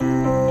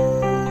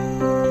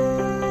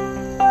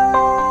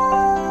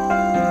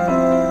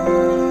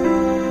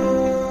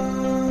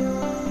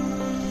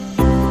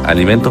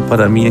Alimentos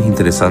para mí es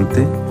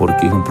interesante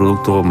porque es un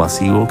producto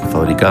masivo que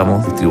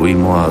fabricamos,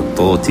 distribuimos a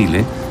todo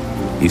Chile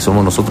y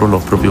somos nosotros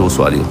los propios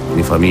usuarios.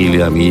 Mi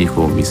familia, mi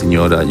hijo, mi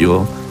señora,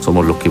 yo,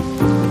 somos los que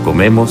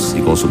comemos y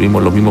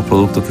consumimos los mismos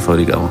productos que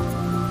fabricamos.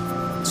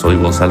 Soy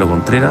Gonzalo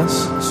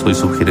Contreras, soy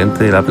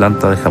subgerente de la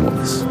planta de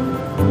jamones.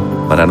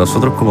 Para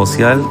nosotros como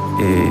CIAL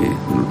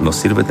nos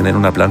sirve tener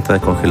una planta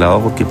descongelada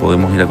porque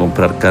podemos ir a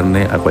comprar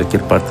carne a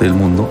cualquier parte del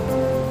mundo.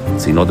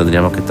 Si no,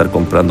 tendríamos que estar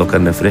comprando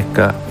carne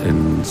fresca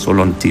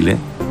solo en Chile.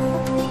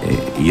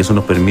 Y eso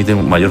nos permite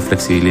mayor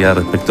flexibilidad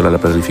respecto a la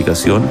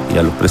planificación y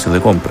a los precios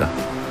de compra.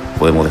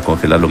 Podemos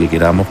descongelar lo que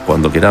queramos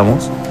cuando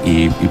queramos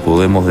y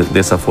podemos de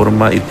esa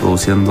forma ir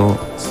produciendo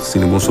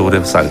sin ningún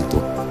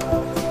sobresalto.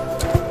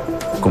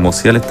 Como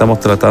CIAL estamos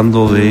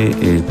tratando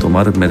de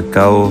tomar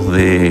mercados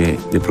de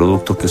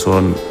productos que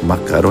son más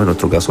caros, en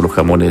nuestro caso los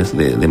jamones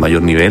de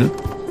mayor nivel,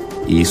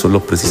 y son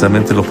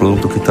precisamente los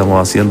productos que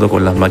estamos haciendo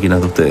con las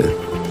máquinas de ustedes.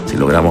 Si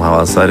logramos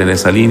avanzar en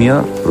esa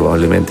línea,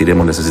 probablemente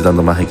iremos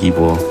necesitando más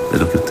equipos de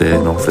los que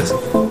ustedes nos ofrecen.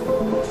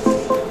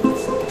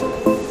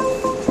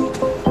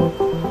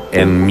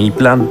 En mi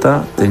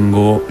planta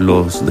tengo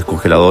los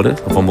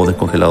descongeladores, los bombos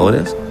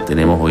descongeladores.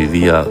 Tenemos hoy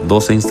día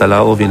 12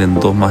 instalados, vienen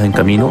 2 más en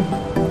camino.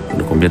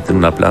 Nos convierte en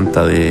una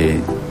planta de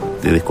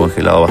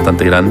descongelado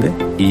bastante grande.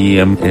 Y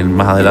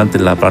más adelante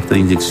en la parte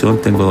de inyección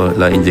tengo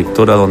la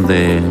inyectora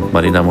donde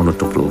marinamos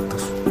nuestros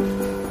productos.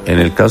 En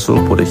el caso,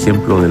 por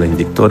ejemplo, de la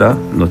inyectora,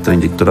 nuestra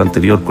inyectora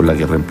anterior con la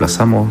que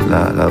reemplazamos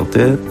la de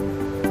ustedes,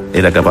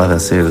 era capaz de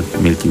hacer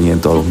 1.500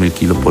 a 2.000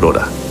 kilos por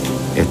hora.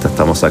 Esta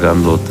estamos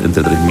sacando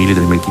entre 3.000 y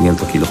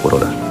 3.500 kilos por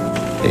hora.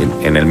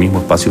 En el mismo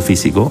espacio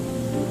físico,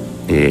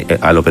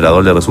 al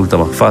operador le resulta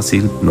más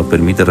fácil, nos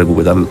permite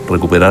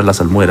recuperar la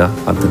salmuera.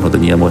 Antes no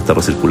teníamos esta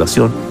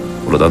recirculación,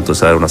 por lo tanto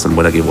esa era una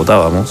salmuera que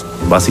botábamos.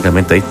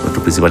 Básicamente ahí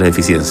nuestras principales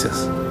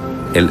eficiencias.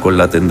 Con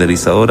la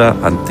tenderizadora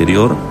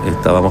anterior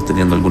estábamos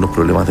teniendo algunos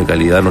problemas de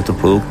calidad en nuestros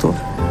productos.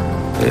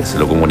 Se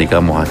lo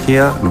comunicamos a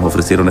GEA, nos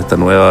ofrecieron esta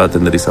nueva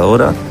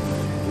tenderizadora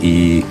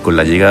y con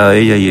la llegada de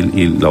ella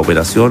y la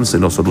operación se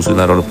nos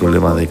solucionaron los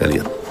problemas de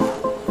calidad.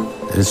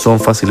 Son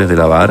fáciles de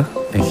lavar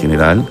en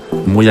general,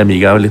 muy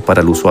amigables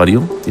para el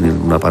usuario, tienen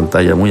una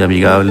pantalla muy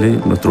amigable.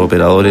 Nuestros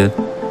operadores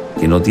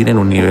que no tienen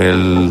un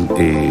nivel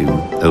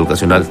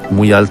educacional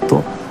muy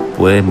alto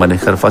pueden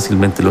manejar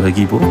fácilmente los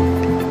equipos.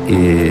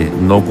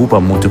 No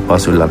ocupan mucho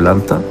espacio en la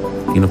planta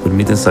y nos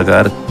permiten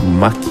sacar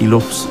más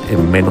kilos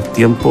en menos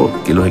tiempo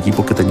que los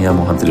equipos que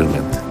teníamos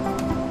anteriormente.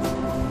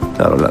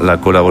 Claro,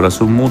 la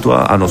colaboración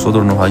mutua a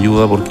nosotros nos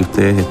ayuda porque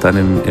ustedes están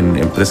en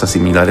empresas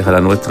similares a la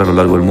nuestra a lo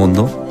largo del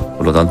mundo,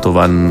 por lo tanto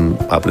van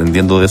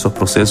aprendiendo de esos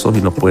procesos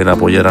y nos pueden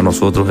apoyar a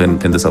nosotros en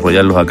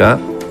desarrollarlos acá.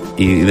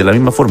 Y de la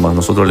misma forma,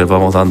 nosotros les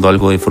vamos dando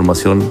algo de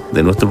información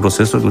de nuestro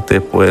proceso que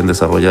ustedes pueden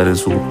desarrollar en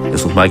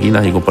sus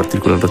máquinas y compartir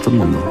con el resto del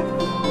mundo.